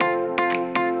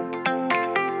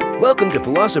Welcome to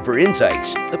Philosopher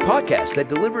Insights, the podcast that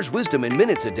delivers wisdom in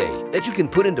minutes a day that you can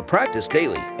put into practice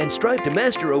daily and strive to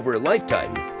master over a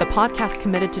lifetime. The podcast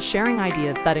committed to sharing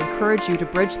ideas that encourage you to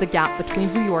bridge the gap between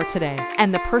who you are today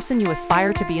and the person you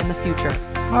aspire to be in the future.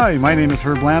 Hi, my name is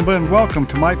Herb Lamba, and welcome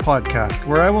to my podcast,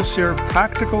 where I will share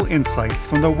practical insights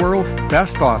from the world's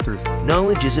best authors.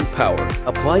 Knowledge isn't power.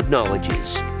 Applied knowledge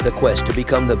is. The quest to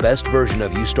become the best version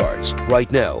of you starts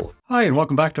right now. Hi, and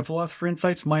welcome back to Philosopher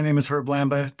Insights. My name is Herb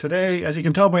Lamba. Today, as you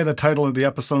can tell by the title of the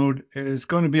episode, is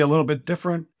going to be a little bit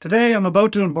different. Today, I'm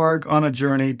about to embark on a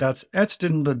journey that's etched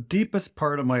in the deepest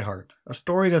part of my heart, a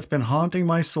story that's been haunting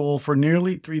my soul for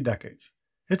nearly 3 decades.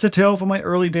 It's a tale from my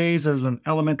early days as an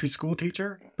elementary school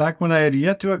teacher, back when I had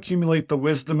yet to accumulate the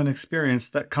wisdom and experience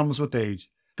that comes with age.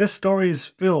 This story is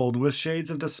filled with shades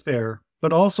of despair,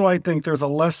 but also I think there's a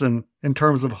lesson in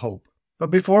terms of hope. But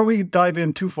before we dive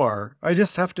in too far, I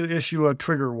just have to issue a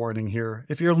trigger warning here.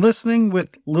 If you're listening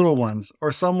with little ones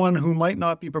or someone who might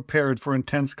not be prepared for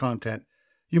intense content,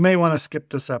 you may want to skip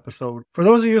this episode. For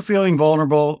those of you feeling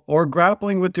vulnerable or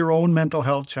grappling with your own mental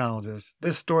health challenges,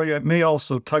 this story may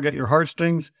also tug at your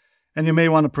heartstrings, and you may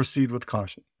want to proceed with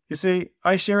caution. You see,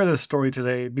 I share this story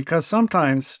today because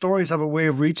sometimes stories have a way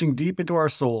of reaching deep into our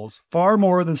souls, far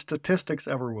more than statistics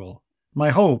ever will.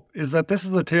 My hope is that this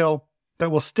is a tale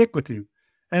that will stick with you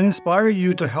and inspire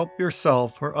you to help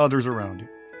yourself or others around you.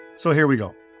 So here we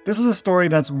go. This is a story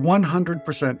that's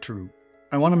 100% true.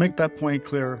 I want to make that point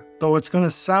clear, though it's going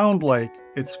to sound like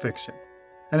it's fiction.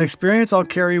 An experience I'll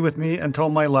carry with me until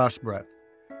my last breath.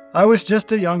 I was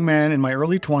just a young man in my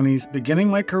early 20s, beginning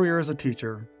my career as a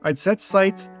teacher. I'd set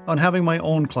sights on having my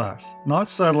own class, not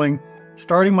settling,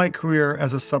 starting my career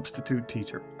as a substitute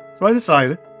teacher. So I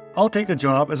decided I'll take a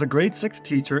job as a grade 6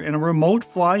 teacher in a remote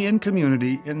fly-in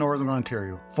community in Northern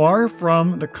Ontario, far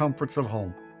from the comforts of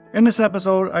home. In this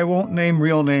episode, I won't name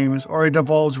real names or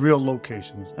divulge real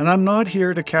locations, and I'm not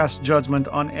here to cast judgment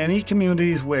on any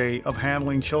community's way of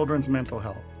handling children's mental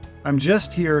health. I'm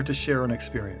just here to share an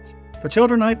experience. The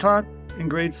children I taught in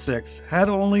grade 6 had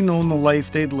only known the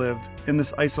life they'd lived in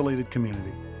this isolated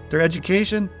community. Their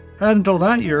education had until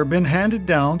that year been handed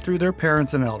down through their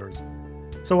parents and elders.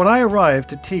 So when I arrived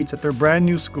to teach at their brand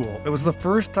new school, it was the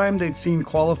first time they'd seen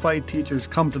qualified teachers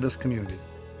come to this community.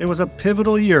 It was a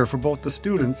pivotal year for both the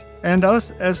students and us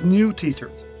as new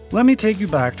teachers. Let me take you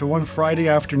back to one Friday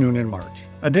afternoon in March,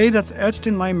 a day that's etched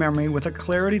in my memory with a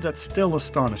clarity that still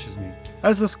astonishes me.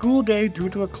 As the school day drew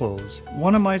to a close,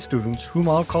 one of my students, whom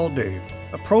I'll call Dave,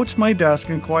 approached my desk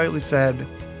and quietly said,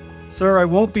 "Sir, I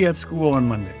won't be at school on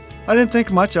Monday." I didn't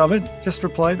think much of it, just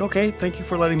replied, "Okay, thank you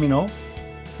for letting me know."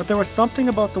 But there was something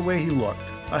about the way he looked,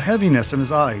 a heaviness in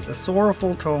his eyes, a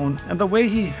sorrowful tone, and the way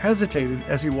he hesitated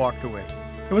as he walked away.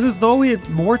 It was as though he had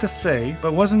more to say,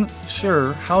 but wasn't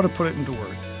sure how to put it into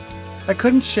words. I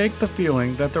couldn't shake the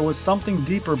feeling that there was something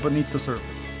deeper beneath the surface,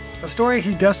 a story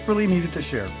he desperately needed to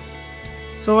share.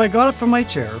 So I got up from my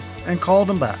chair and called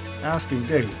him back, asking,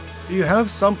 "Dave, do you have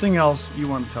something else you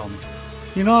want to tell me?"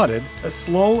 He nodded, a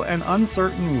slow and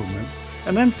uncertain movement,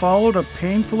 and then followed a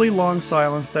painfully long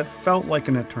silence that felt like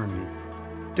an eternity.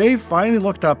 Dave finally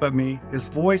looked up at me, his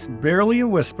voice barely a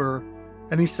whisper,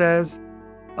 and he says,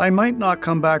 "I might not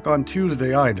come back on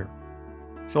Tuesday either."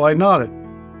 So I nodded,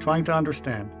 trying to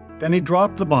understand. Then he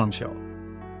dropped the bombshell.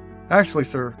 "Actually,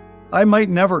 sir, I might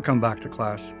never come back to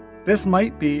class. This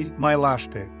might be my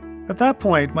last day." At that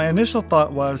point, my initial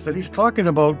thought was that he's talking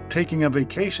about taking a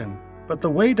vacation, but the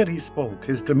way that he spoke,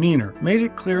 his demeanor, made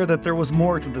it clear that there was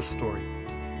more to this story.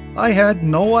 I had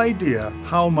no idea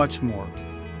how much more.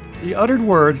 He uttered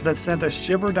words that sent a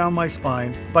shiver down my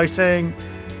spine by saying,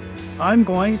 "I'm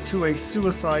going to a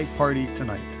suicide party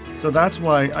tonight, so that's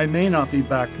why I may not be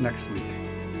back next week."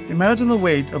 Imagine the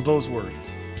weight of those words.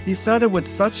 He said it with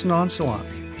such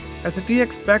nonchalance, as if he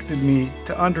expected me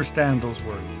to understand those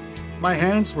words. My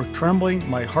hands were trembling,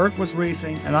 my heart was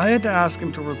racing, and I had to ask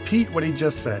him to repeat what he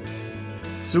just said.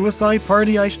 "Suicide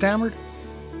party?" I stammered.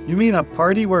 "You mean a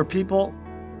party where people—"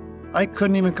 I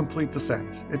couldn't even complete the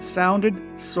sentence. It sounded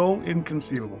so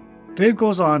inconceivable. Dave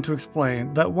goes on to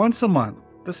explain that once a month,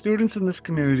 the students in this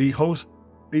community host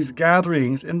these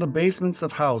gatherings in the basements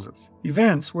of houses,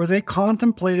 events where they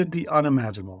contemplated the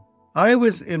unimaginable. I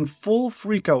was in full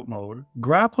freak-out mode,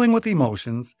 grappling with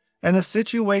emotions, and a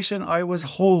situation I was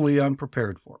wholly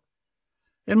unprepared for.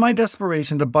 In my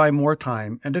desperation to buy more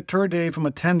time and deter Dave from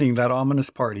attending that ominous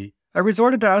party, I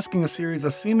resorted to asking a series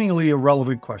of seemingly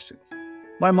irrelevant questions.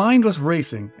 My mind was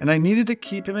racing, and I needed to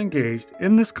keep him engaged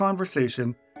in this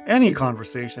conversation, any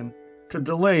conversation, to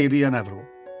delay the inevitable.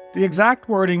 The exact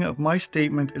wording of my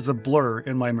statement is a blur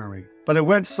in my memory, but it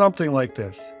went something like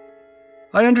this.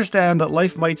 I understand that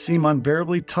life might seem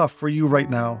unbearably tough for you right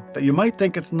now, that you might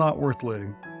think it's not worth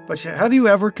living. But have you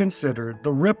ever considered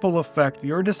the ripple effect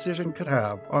your decision could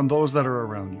have on those that are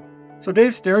around you? So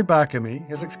Dave stared back at me,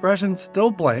 his expression still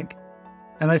blank,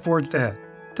 and I forged ahead.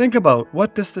 Think about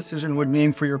what this decision would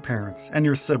mean for your parents and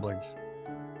your siblings.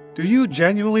 Do you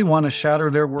genuinely want to shatter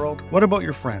their world? What about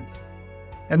your friends?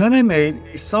 And then I made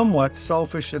a somewhat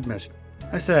selfish admission.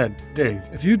 I said, Dave,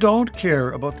 if you don't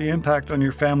care about the impact on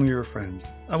your family or friends,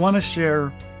 I want to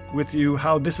share with you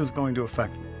how this is going to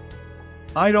affect me.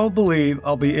 I don't believe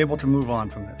I'll be able to move on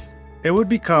from this. It would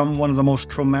become one of the most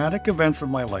traumatic events of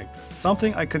my life,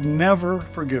 something I could never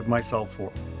forgive myself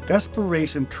for.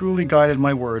 Desperation truly guided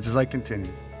my words as I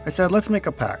continued. I said, let's make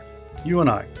a pact, you and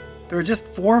I. There are just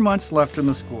 4 months left in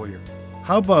the school year.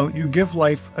 How about you give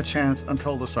life a chance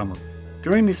until the summer?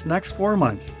 During these next 4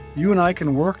 months, you and I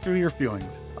can work through your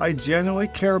feelings. I genuinely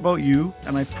care about you,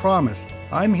 and I promise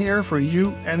I'm here for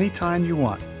you anytime you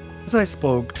want. As I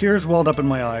spoke, tears welled up in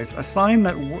my eyes, a sign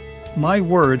that my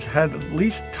words had at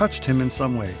least touched him in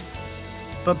some way.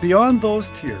 But beyond those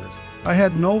tears, I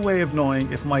had no way of knowing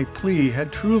if my plea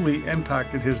had truly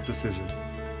impacted his decision.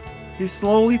 He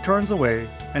slowly turns away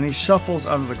and he shuffles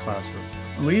out of the classroom,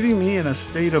 leaving me in a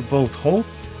state of both hope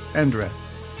and dread.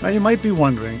 Now you might be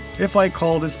wondering if I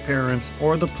called his parents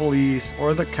or the police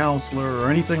or the counselor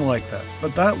or anything like that,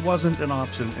 but that wasn't an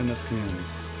option in this community.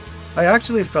 I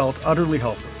actually felt utterly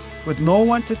helpless, with no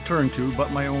one to turn to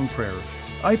but my own prayers.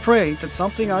 I prayed that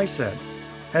something I said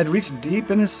had reached deep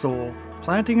in his soul,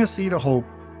 planting a seed of hope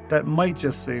that might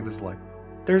just save his life.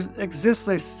 There exists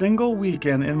a single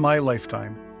weekend in my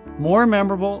lifetime, more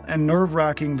memorable and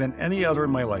nerve-wracking than any other in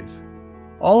my life.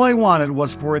 All I wanted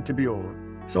was for it to be over,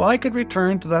 so I could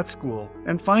return to that school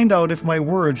and find out if my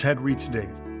words had reached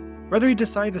Dave, whether he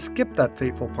decided to skip that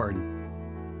fateful party.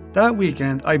 That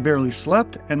weekend, I barely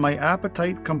slept and my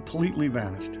appetite completely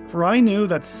vanished, for I knew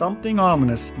that something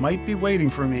ominous might be waiting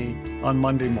for me on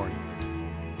Monday morning.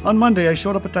 On Monday, I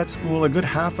showed up at that school a good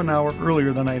half an hour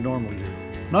earlier than I normally do.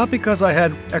 Not because I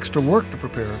had extra work to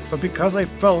prepare, but because I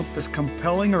felt this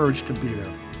compelling urge to be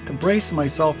there, to brace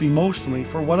myself emotionally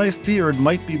for what I feared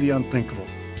might be the unthinkable.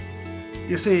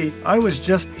 You see, I was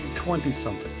just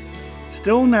 20-something,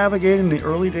 still navigating the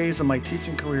early days of my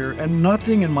teaching career, and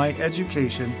nothing in my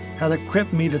education had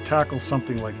equipped me to tackle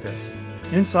something like this.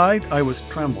 Inside, I was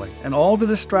trembling, and all the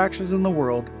distractions in the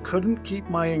world couldn't keep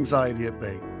my anxiety at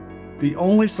bay. The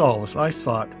only solace I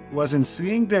sought was in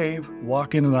seeing Dave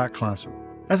walk into that classroom.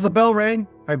 As the bell rang,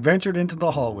 I ventured into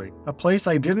the hallway, a place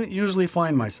I didn't usually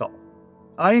find myself.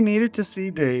 I needed to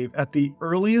see Dave at the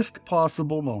earliest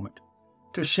possible moment,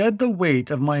 to shed the weight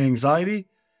of my anxiety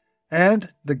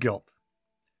and the guilt.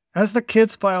 As the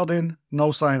kids filed in,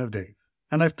 no sign of Dave,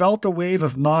 and I felt a wave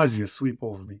of nausea sweep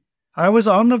over me. I was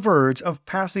on the verge of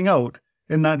passing out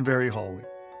in that very hallway.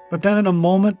 But then in a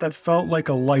moment that felt like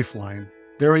a lifeline,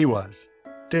 there he was,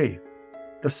 Dave.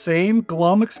 The same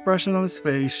glum expression on his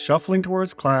face, shuffling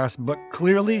towards class, but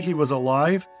clearly he was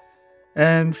alive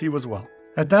and he was well.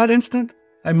 At that instant,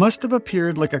 I must have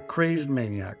appeared like a crazed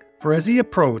maniac, for as he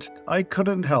approached, I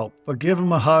couldn't help but give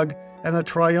him a hug and a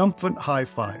triumphant high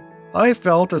five. I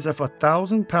felt as if a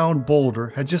 1,000-pound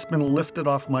boulder had just been lifted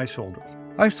off my shoulders.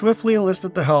 I swiftly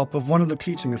enlisted the help of one of the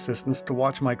teaching assistants to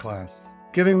watch my class,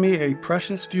 giving me a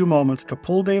precious few moments to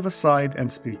pull Dave aside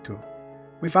and speak to him.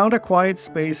 We found a quiet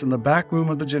space in the back room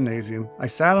of the gymnasium. I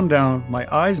sat him down, my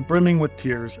eyes brimming with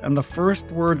tears, and the first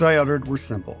words I uttered were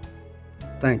simple.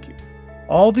 Thank you.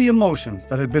 All the emotions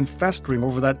that had been festering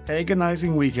over that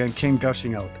agonizing weekend came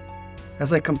gushing out.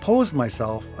 As I composed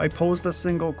myself, I posed a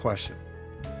single question.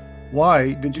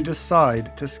 Why did you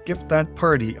decide to skip that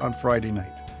party on Friday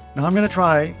night? Now I'm going to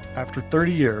try, after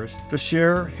 30 years, to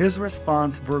share his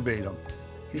response verbatim.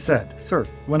 He said, Sir,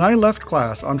 when I left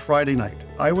class on Friday night,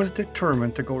 I was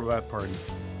determined to go to that party.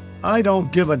 I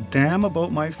don't give a damn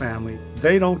about my family.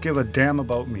 They don't give a damn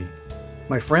about me.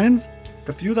 My friends,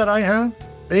 the few that I have,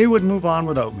 they would move on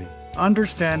without me,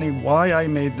 understanding why I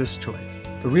made this choice.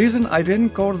 The reason I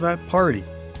didn't go to that party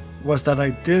was that I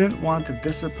didn't want to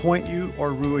disappoint you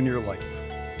or ruin your life.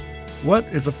 What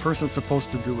is a person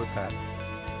supposed to do with that?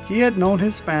 He had known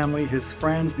his family, his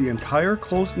friends, the entire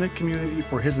close-knit community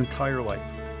for his entire life,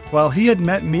 while he had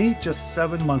met me just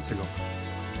 7 months ago.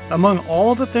 Among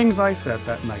all the things I said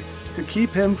that night to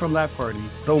keep him from that party,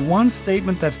 the one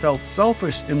statement that felt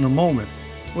selfish in the moment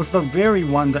was the very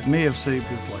one that may have saved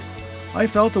his life. I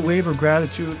felt a wave of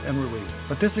gratitude and relief,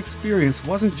 but this experience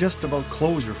wasn't just about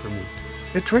closure for me.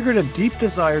 It triggered a deep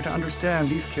desire to understand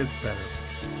these kids better.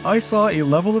 I saw a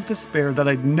level of despair that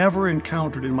I'd never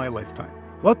encountered in my lifetime.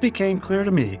 What became clear to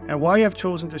me, and why I've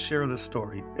chosen to share this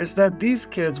story, is that these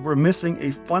kids were missing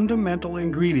a fundamental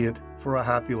ingredient for a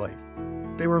happy life.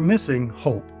 They were missing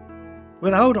hope.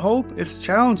 Without hope, it's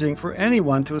challenging for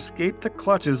anyone to escape the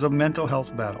clutches of mental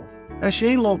health battles. As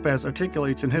Shane Lopez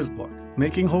articulates in his book,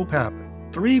 Making Hope Happen,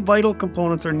 3 vital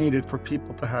components are needed for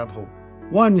people to have hope.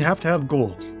 1, you have to have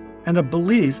goals, and a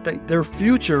belief that their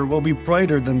future will be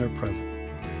brighter than their present.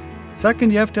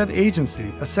 2nd, you have to have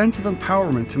agency, a sense of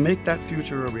empowerment to make that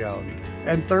future a reality.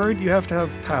 And 3rd, you have to have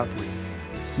pathways,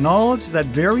 knowledge that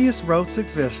various routes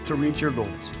exist to reach your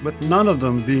goals, with none of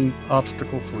them being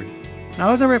obstacle-free.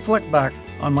 Now, as I reflect back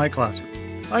on my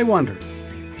classroom, I wonder,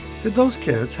 did those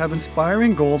kids have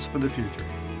inspiring goals for the future?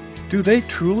 Do they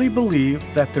truly believe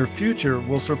that their future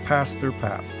will surpass their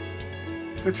past?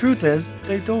 The truth is,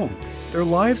 they don't. Their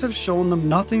lives have shown them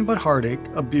nothing but heartache,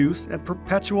 abuse, and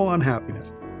perpetual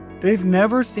unhappiness. They've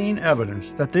never seen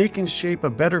evidence that they can shape a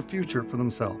better future for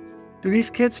themselves. Do these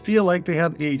kids feel like they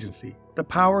have agency, the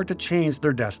power to change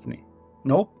their destiny?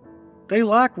 Nope. They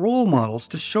lack role models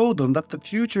to show them that the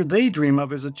future they dream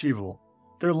of is achievable.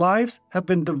 Their lives have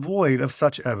been devoid of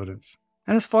such evidence.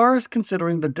 And as far as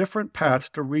considering the different paths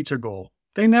to reach a goal,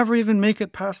 they never even make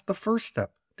it past the first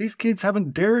step. These kids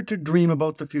haven't dared to dream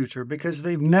about the future because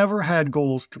they've never had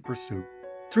goals to pursue.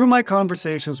 Through my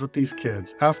conversations with these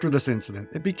kids after this incident,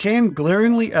 it became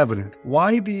glaringly evident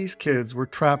why these kids were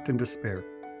trapped in despair.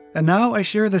 And now I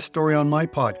share this story on my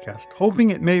podcast, hoping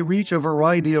it may reach a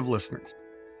variety of listeners.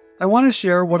 I want to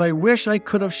share what I wish I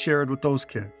could have shared with those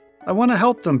kids. I want to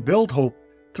help them build hope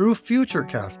through future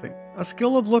casting, a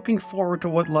skill of looking forward to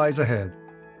what lies ahead.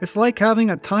 It's like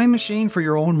having a time machine for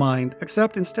your own mind,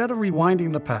 except instead of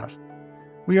rewinding the past,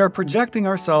 we are projecting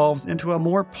ourselves into a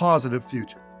more positive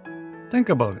future. Think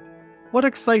about it. What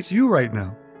excites you right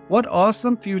now? What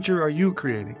awesome future are you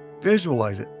creating?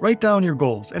 Visualize it, write down your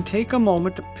goals, and take a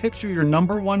moment to picture your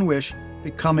number 1 wish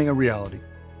becoming a reality.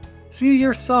 See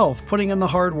yourself putting in the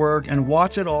hard work and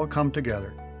watch it all come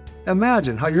together.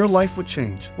 Imagine how your life would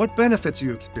change, what benefits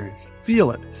you experience.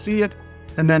 Feel it, see it,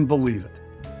 and then believe it.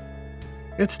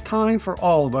 It's time for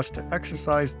all of us to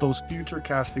exercise those future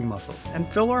casting muscles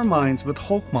and fill our minds with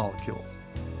hope molecules.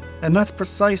 And that's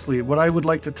precisely what I would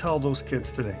like to tell those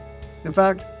kids today. In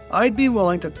fact, I'd be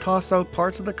willing to toss out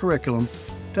parts of the curriculum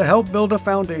to help build a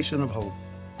foundation of hope.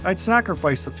 I'd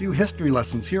sacrifice a few history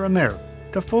lessons here and there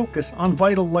to focus on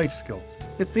vital life skills.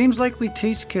 It seems like we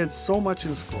teach kids so much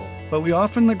in school, but we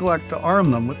often neglect to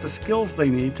arm them with the skills they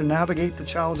need to navigate the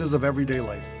challenges of everyday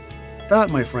life.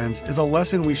 That, my friends, is a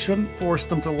lesson we shouldn't force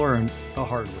them to learn the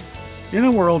hard way. In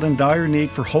a world in dire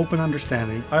need for hope and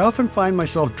understanding, I often find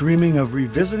myself dreaming of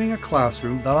revisiting a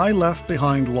classroom that I left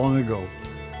behind long ago.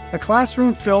 A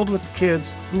classroom filled with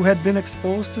kids who had been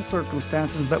exposed to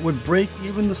circumstances that would break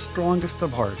even the strongest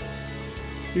of hearts.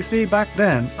 You see, back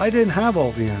then, I didn't have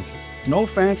all the answers. No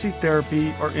fancy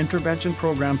therapy or intervention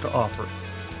program to offer.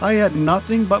 I had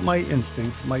nothing but my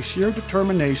instincts, my sheer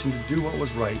determination to do what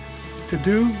was right, to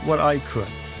do what I could.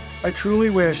 I truly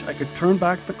wish I could turn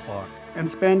back the clock and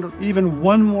spend even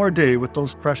one more day with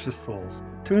those precious souls,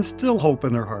 to instill hope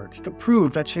in their hearts, to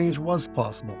prove that change was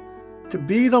possible, to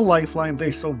be the lifeline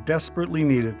they so desperately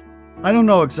needed. I don't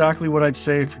know exactly what I'd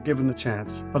say if given the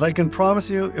chance, but I can promise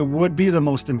you it would be the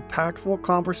most impactful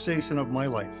conversation of my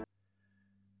life.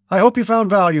 I hope you found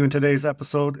value in today's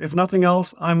episode. If nothing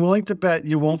else, I'm willing to bet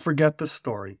you won't forget this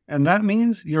story, and that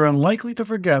means you're unlikely to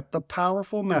forget the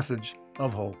powerful message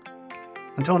of hope.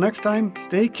 Until next time,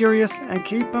 stay curious and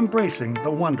keep embracing the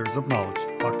wonders of knowledge.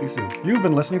 Talk to you soon. You've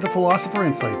been listening to Philosopher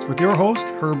Insights with your host,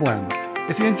 Herb Lambert.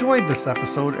 If you enjoyed this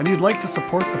episode and you'd like to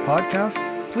support the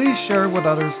podcast, please share it with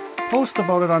others, post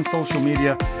about it on social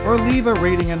media, or leave a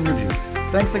rating and review.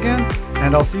 Thanks again,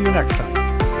 and I'll see you next time.